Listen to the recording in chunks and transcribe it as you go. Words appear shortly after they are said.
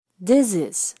This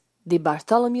is the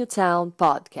Bartholomew Town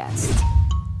Podcast.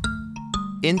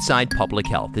 Inside Public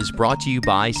Health is brought to you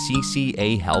by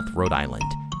CCA Health Rhode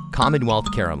Island.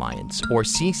 Commonwealth Care Alliance, or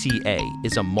CCA,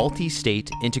 is a multi-state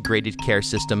integrated care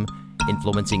system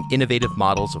influencing innovative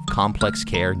models of complex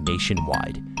care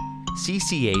nationwide.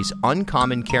 CCA's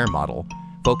Uncommon Care model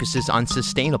focuses on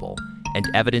sustainable and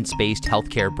evidence-based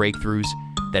healthcare breakthroughs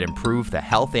that improve the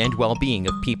health and well-being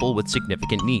of people with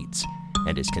significant needs,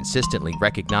 and is consistently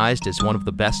recognized as one of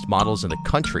the best models in the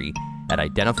country at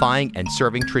identifying and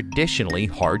serving traditionally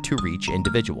hard-to-reach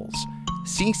individuals.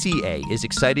 CCA is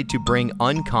excited to bring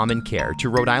Uncommon Care to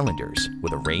Rhode Islanders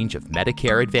with a range of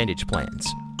Medicare Advantage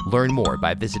plans. Learn more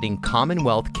by visiting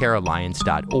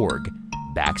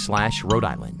commonwealthcarealliance.org/Rhode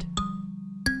Island.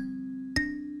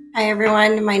 Hi,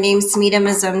 everyone. My name is Smita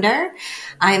Mazumdar.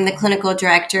 I am the clinical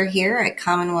director here at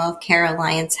Commonwealth Care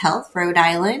Alliance Health, Rhode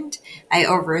Island. I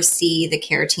oversee the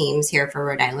care teams here for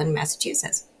Rhode Island,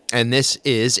 Massachusetts. And this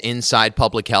is Inside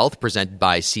Public Health, presented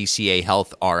by CCA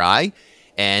Health RI.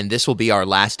 And this will be our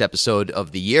last episode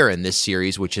of the year in this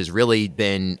series, which has really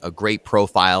been a great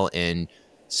profile in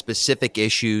specific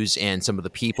issues and some of the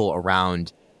people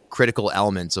around critical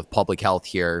elements of public health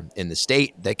here in the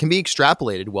state that can be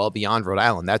extrapolated well beyond Rhode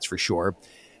Island, that's for sure.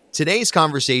 Today's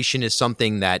conversation is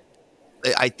something that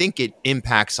I think it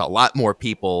impacts a lot more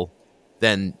people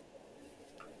than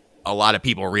a lot of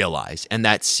people realize, and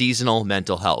that's seasonal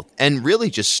mental health. And really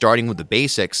just starting with the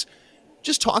basics,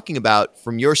 just talking about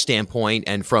from your standpoint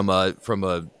and from a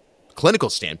clinical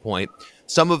standpoint,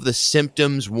 some of the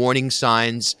symptoms, warning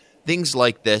signs, things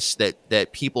like this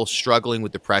that people struggling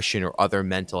with depression or other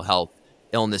mental health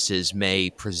illnesses may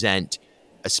present,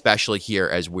 especially here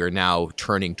as we're now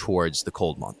turning towards the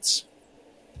cold months.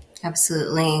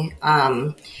 Absolutely.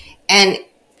 And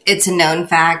it's a known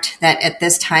fact that at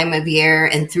this time of year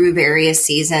and through various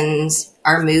seasons,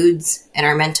 our moods and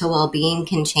our mental well-being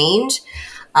can change,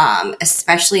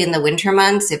 especially in the winter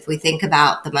months. If we think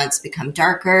about the months become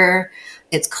darker,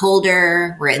 it's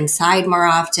colder, we're inside more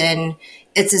often.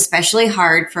 It's especially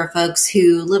hard for folks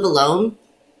who live alone,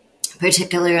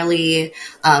 particularly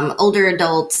older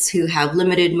adults who have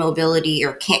limited mobility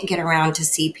or can't get around to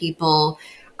see people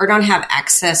or don't have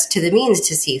access to the means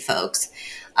to see folks.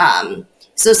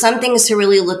 So some things to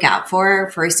really look out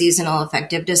for a seasonal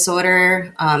affective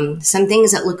disorder, some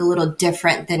things that look a little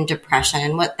different than depression.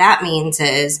 And what that means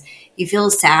is you feel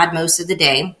sad most of the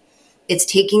day. It's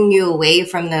taking you away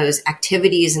from those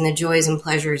activities and the joys and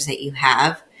pleasures that you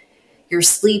have. You're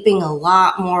sleeping a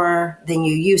lot more than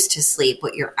you used to sleep,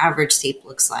 what your average sleep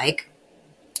looks like.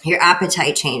 Your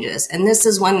appetite changes. And this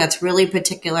is one that's really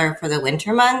particular for the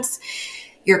winter months.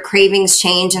 Your cravings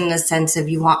change in the sense of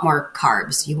you want more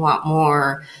carbs, you want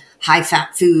more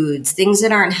high-fat foods, things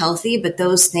that aren't healthy, but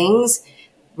those things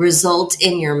result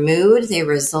in your mood, they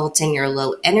result in your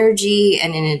low energy,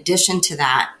 and in addition to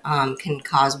that, can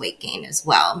cause weight gain as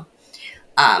well.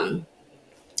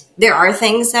 There are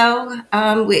things, though,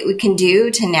 we can do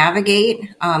to navigate.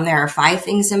 There are 5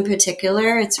 things in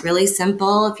particular. It's really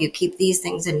simple. If you keep these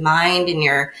things in mind in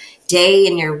your day,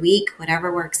 in your week,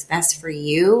 whatever works best for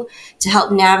you to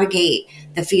help navigate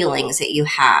the feelings that you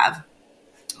have.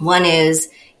 One is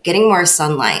getting more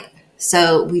sunlight.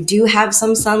 So we do have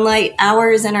some sunlight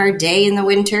hours in our day in the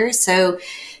winter. So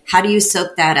how do you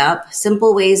soak that up?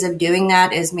 Simple ways of doing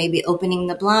that is maybe opening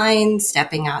the blinds,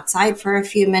 stepping outside for a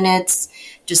few minutes,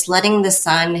 just letting the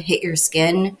sun hit your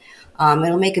skin.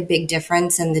 It'll make a big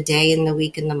difference in the day, in the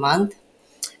week, in the month.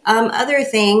 Other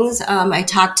things I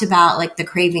talked about, like the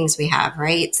cravings we have,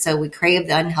 right? So we crave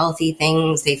the unhealthy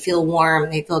things. They feel warm.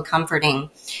 They feel comforting.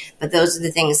 But those are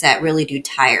the things that really do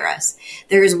tire us.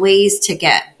 There's ways to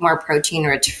get more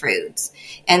protein-rich foods.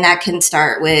 And that can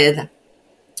start with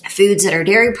foods that are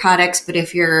dairy products, but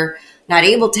if you're not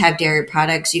able to have dairy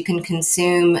products, you can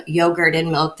consume yogurt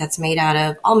and milk that's made out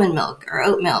of almond milk or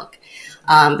oat milk.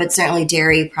 But certainly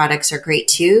dairy products are great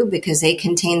too because they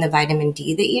contain the vitamin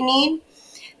D that you need.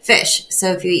 Fish.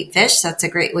 So if you eat fish, that's a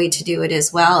great way to do it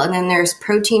as well. And then there's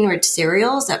protein-rich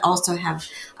cereals that also have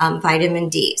vitamin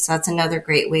D. So that's another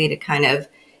great way to kind of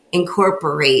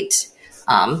incorporate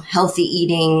healthy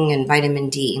eating and vitamin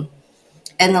D.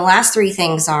 And the last 3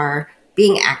 things are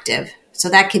being active. So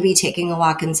that could be taking a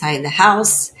walk inside the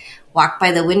house, walk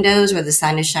by the windows where the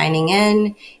sun is shining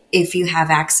in. If you have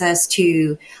access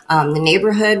to the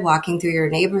neighborhood, walking through your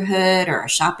neighborhood or a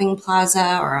shopping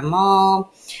plaza or a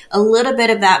mall, a little bit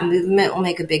of that movement will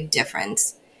make a big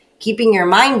difference. Keeping your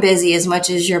mind busy as much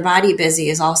as your body busy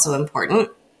is also important.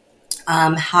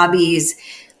 Hobbies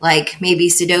like maybe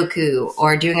Sudoku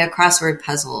or doing a crossword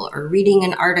puzzle or reading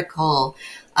an article,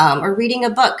 or reading a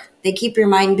book. They keep your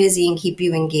mind busy and keep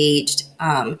you engaged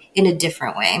in a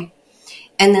different way.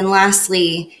 And then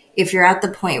lastly, if you're at the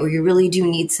point where you really do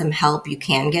need some help, you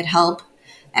can get help.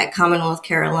 At Commonwealth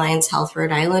Care Alliance Health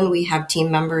Rhode Island, we have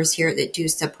team members here that do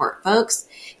support folks.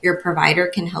 Your provider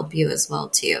can help you as well,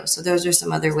 too. So those are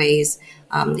some other ways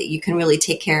that you can really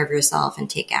take care of yourself and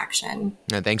take action.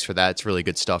 Yeah, thanks for that. It's really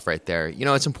good stuff right there.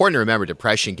 It's important to remember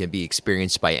depression can be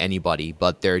experienced by anybody,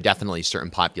 but there are definitely certain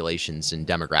populations and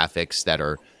demographics that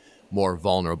are more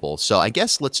vulnerable. So I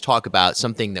guess let's talk about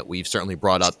something that we've certainly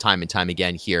brought up time and time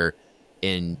again here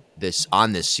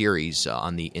on this series,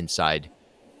 on the Inside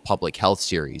Public Health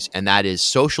series, and that is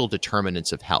social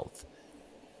determinants of health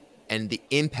and the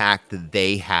impact that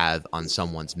they have on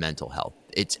someone's mental health.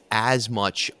 It's as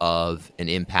much of an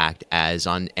impact as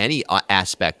on any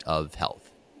aspect of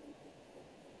health.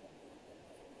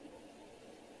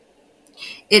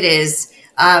 It is.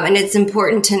 And it's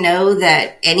important to know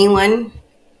that anyone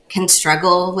can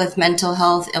struggle with mental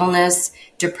health illness,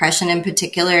 depression in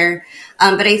particular.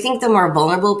 But I think the more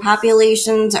vulnerable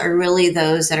populations are really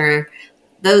those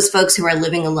folks who are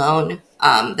living alone,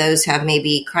 those who have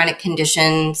maybe chronic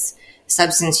conditions,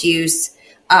 substance use.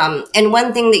 And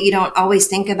one thing that you don't always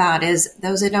think about is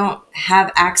those that don't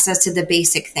have access to the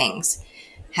basic things,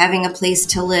 having a place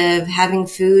to live, having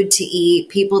food to eat,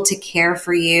 people to care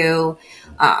for you,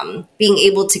 being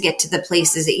able to get to the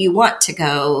places that you want to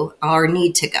go or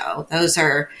need to go. Those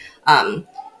are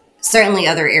certainly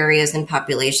other areas and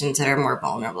populations that are more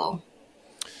vulnerable.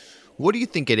 What do you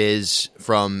think it is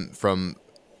from an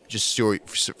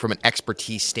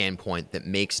expertise standpoint that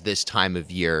makes this time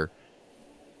of year,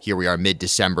 here we are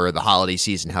mid-December, the holiday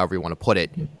season, however you want to put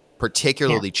it,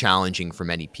 particularly challenging for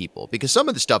many people? Because some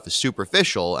of the stuff is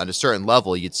superficial. At a certain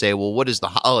level, you'd say, well, what does the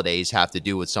holidays have to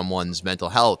do with someone's mental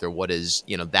health, or what does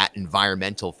that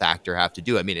environmental factor have to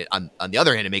do? I mean, on the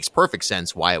other hand, it makes perfect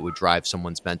sense why it would drive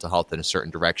someone's mental health in a certain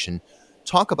direction.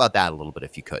 Talk about that a little bit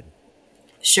if you could.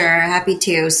 Sure, happy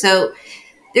to. So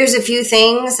there's a few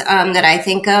things that I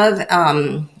think of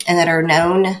and that are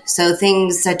known. So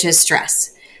things such as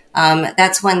stress.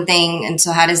 That's one thing. And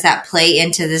so how does that play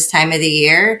into this time of the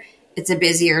year? It's a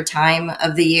busier time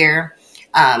of the year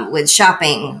with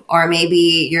shopping, or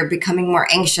maybe you're becoming more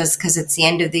anxious because it's the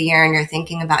end of the year and you're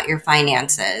thinking about your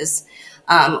finances,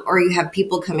 or you have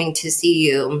people coming to see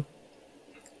you,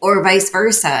 or vice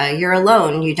versa. You're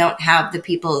alone. You don't have the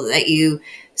people that you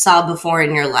saw before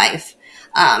in your life.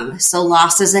 So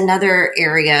loss is another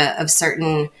area of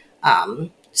certain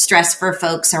stress for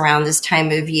folks around this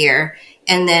time of year.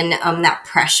 And then that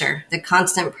pressure, the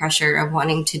constant pressure of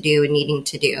wanting to do and needing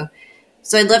to do.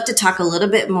 So I'd love to talk a little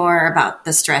bit more about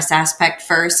the stress aspect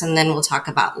first, and then we'll talk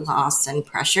about loss and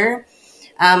pressure.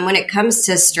 When it comes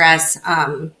to stress,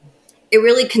 it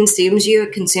really consumes you.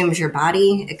 It consumes your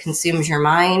body. It consumes your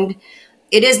mind.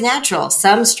 It is natural.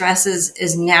 Some stress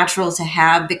is natural to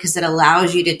have because it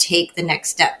allows you to take the next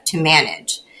step to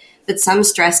manage. But some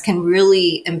stress can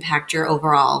really impact your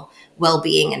overall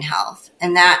well-being and health.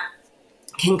 And that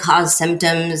can cause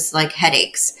symptoms like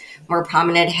headaches, more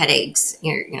prominent headaches,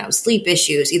 sleep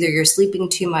issues. Either you're sleeping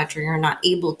too much or you're not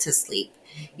able to sleep.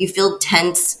 You feel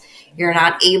tense. You're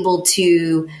not able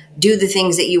to do the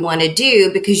things that you want to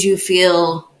do because you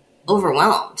feel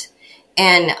overwhelmed.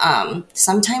 And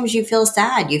sometimes you feel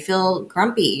sad. You feel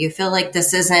grumpy. You feel like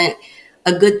this isn't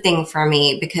a good thing for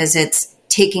me because it's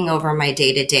taking over my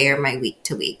day-to-day or my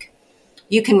week-to-week.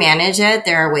 You can manage it.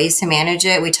 There are ways to manage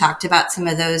it. We talked about some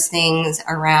of those things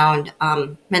around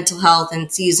mental health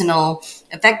and seasonal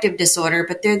affective disorder,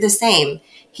 but they're the same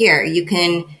here. You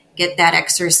can get that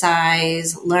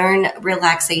exercise, learn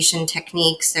relaxation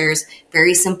techniques. There's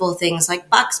very simple things like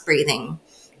box breathing.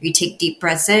 You take deep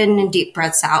breaths in and deep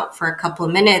breaths out for a couple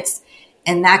of minutes,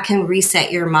 and that can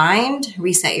reset your mind,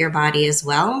 reset your body as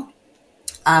well.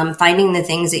 Finding the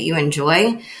things that you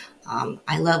enjoy.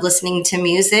 I love listening to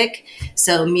music.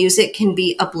 So music can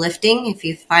be uplifting if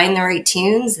you find the right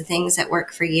tunes, the things that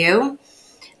work for you.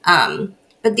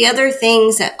 But the other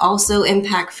things that also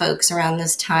impact folks around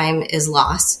this time is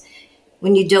loss.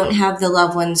 When you don't have the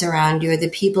loved ones around you or the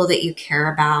people that you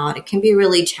care about, it can be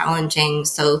really challenging.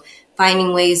 So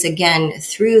finding ways, again,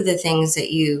 through the things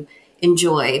that you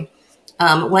enjoy.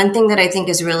 One thing that I think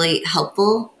is really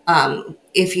helpful,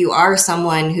 if you are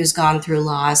someone who's gone through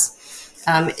loss,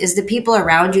 is the people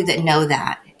around you that know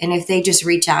that. And if they just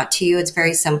reach out to you, it's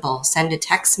very simple. Send a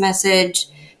text message.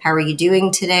 How are you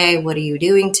doing today? What are you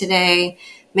doing today?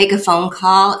 Make a phone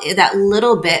call. That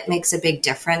little bit makes a big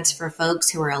difference for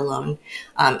folks who are alone,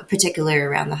 particularly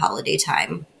around the holiday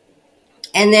time.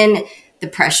 And then the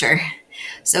pressure.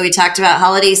 So we talked about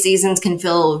holiday seasons can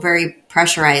feel very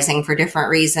pressurizing for different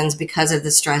reasons because of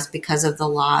the stress, because of the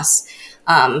loss.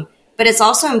 But it's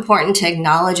also important to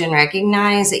acknowledge and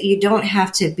recognize that you don't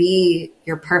have to be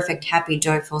your perfect, happy,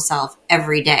 joyful self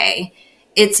every day.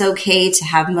 It's okay to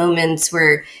have moments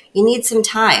where you need some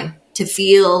time to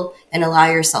feel and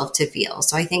allow yourself to feel.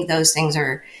 So I think those things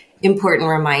are important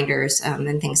reminders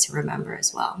and things to remember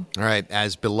as well. All right.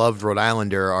 As beloved Rhode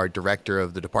Islander, our director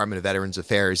of the Department of Veterans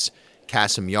Affairs,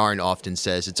 Kasim Yarn, often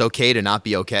says, it's okay to not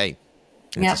be okay.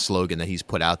 It's a slogan that he's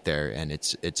put out there, and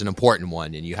it's an important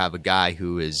one. And you have a guy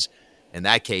who is, in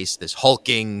that case, this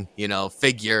hulking,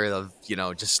 figure of,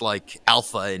 just like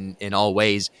alpha in all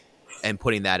ways, and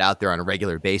putting that out there on a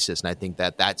regular basis. And I think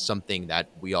that that's something that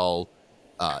we all,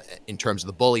 in terms of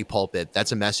the bully pulpit,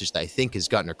 that's a message that I think has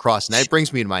gotten across. And that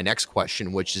brings me to my next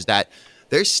question, which is that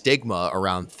there's stigma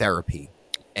around therapy.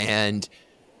 And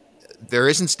there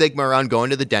isn't stigma around going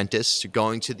to the dentist,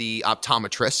 going to the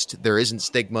optometrist. There isn't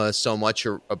stigma so much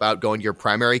about going to your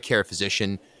primary care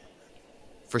physician.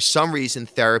 For some reason,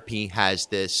 therapy has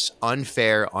this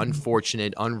unfair,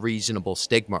 unfortunate, unreasonable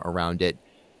stigma around it.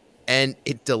 And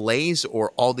it delays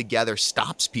or altogether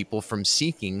stops people from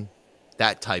seeking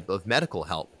that type of medical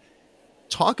help.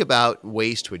 Talk about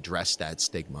ways to address that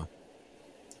stigma.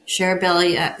 Sure,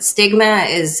 Billy. Stigma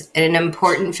is an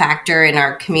important factor in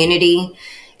our community.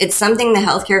 It's something the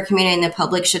healthcare community and the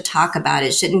public should talk about.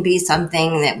 It shouldn't be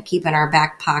something that we keep in our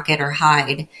back pocket or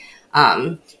hide.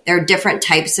 There are different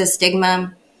types of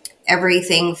stigma,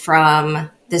 everything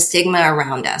from the stigma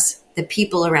around us, the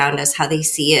people around us, how they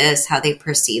see us, how they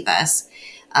perceive us.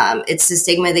 It's the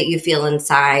stigma that you feel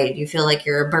inside. You feel like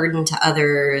you're a burden to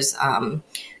others.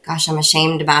 Gosh, I'm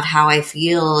ashamed about how I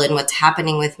feel and what's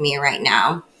happening with me right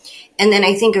now. And then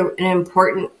I think an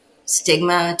important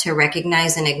stigma to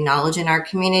recognize and acknowledge in our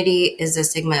community is the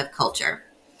stigma of culture.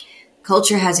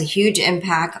 Culture has a huge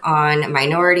impact on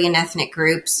minority and ethnic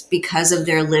groups because of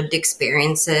their lived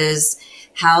experiences,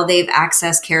 how they've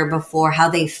accessed care before, how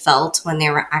they felt when they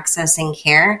were accessing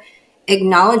care.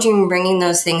 Acknowledging and bringing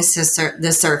those things to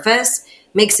the surface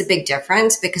makes a big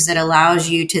difference because it allows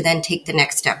you to then take the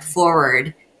next step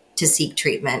forward to seek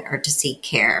treatment or to seek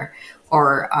care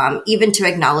or even to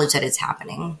acknowledge that it's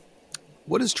happening.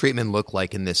 What does treatment look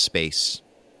like in this space?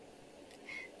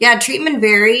 Yeah, treatment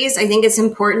varies. I think it's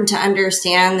important to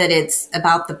understand that it's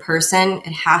about the person.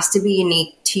 It has to be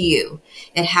unique to you.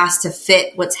 It has to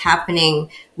fit what's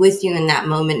happening with you in that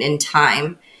moment in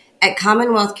time. At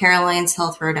Commonwealth Care Alliance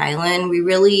Health Rhode Island, we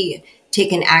really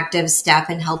take an active step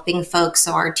in helping folks.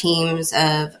 So our teams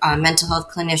of mental health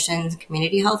clinicians,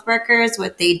 community health workers,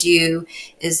 what they do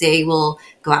is they will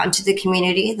go out into the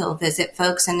community. They'll visit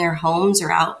folks in their homes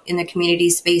or out in the community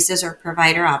spaces or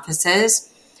provider offices,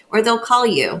 or they'll call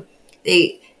you.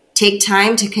 They take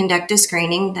time to conduct a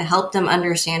screening to help them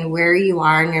understand where you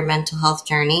are in your mental health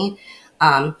journey.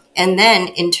 And then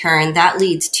in turn, that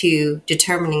leads to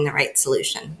determining the right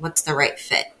solution. What's the right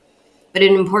fit? But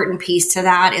an important piece to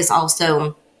that is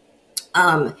also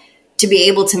to be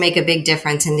able to make a big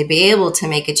difference and to be able to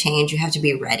make a change, you have to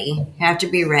be ready. You have to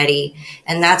be ready.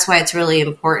 And that's why it's really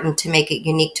important to make it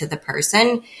unique to the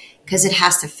person because it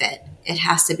has to fit. It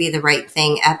has to be the right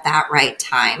thing at that right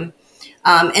time.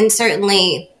 And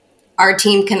certainly our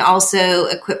team can also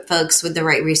equip folks with the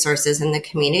right resources in the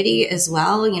community as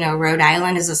well. Rhode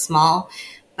Island is a small,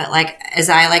 but as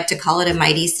I like to call it, a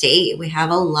mighty state. We have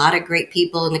a lot of great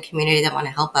people in the community that want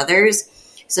to help others.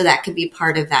 So that could be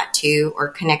part of that too, or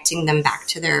connecting them back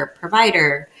to their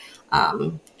provider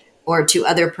or to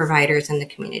other providers in the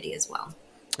community as well.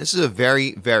 This is a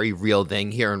very, very real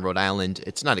thing here in Rhode Island.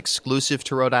 It's not exclusive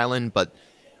to Rhode Island, but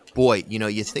boy,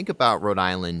 you think about Rhode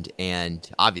Island, and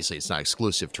obviously it's not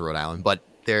exclusive to Rhode Island, but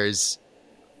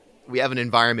we have an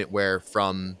environment where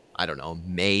from,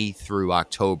 May through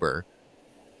October,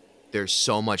 there's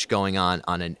so much going on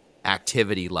an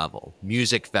activity level,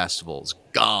 music festivals,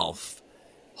 golf,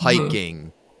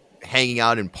 hiking, hanging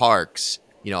out in parks,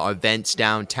 events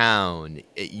downtown,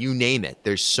 you name it.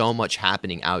 There's so much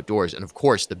happening outdoors. And of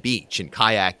course the beach and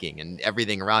kayaking and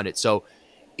everything around it. So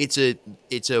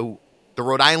the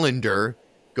Rhode Islander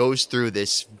goes through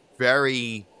this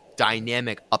very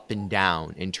dynamic up and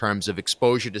down in terms of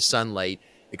exposure to sunlight,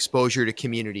 exposure to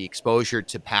community, exposure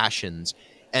to passions.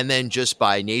 And then just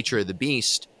by nature of the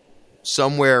beast,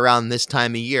 somewhere around this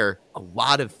time of year, a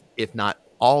lot of, if not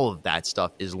all of that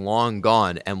stuff is long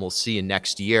gone, and we'll see you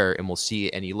next year, and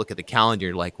and you look at the calendar,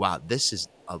 you're like, wow, this is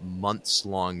a months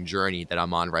long journey that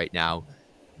I'm on right now.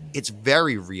 It's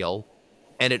very real,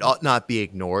 and it ought not be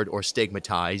ignored or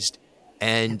stigmatized.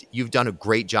 And you've done a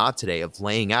great job today of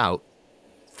laying out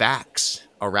facts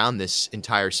around this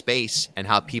entire space and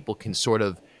how people can sort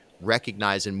of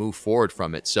recognize and move forward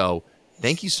from it. So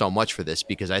thank you so much for this,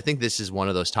 because I think this is one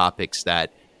of those topics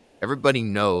that everybody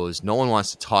knows no one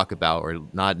wants to talk about, or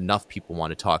not enough people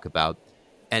want to talk about.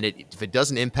 And if it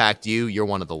doesn't impact you, you're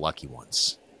one of the lucky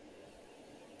ones.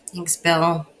 Thanks,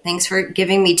 Bill. Thanks for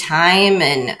giving me time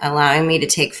and allowing me to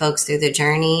take folks through the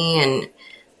journey, and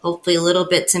hopefully little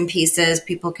bits and pieces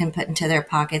people can put into their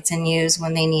pockets and use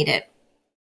when they need it.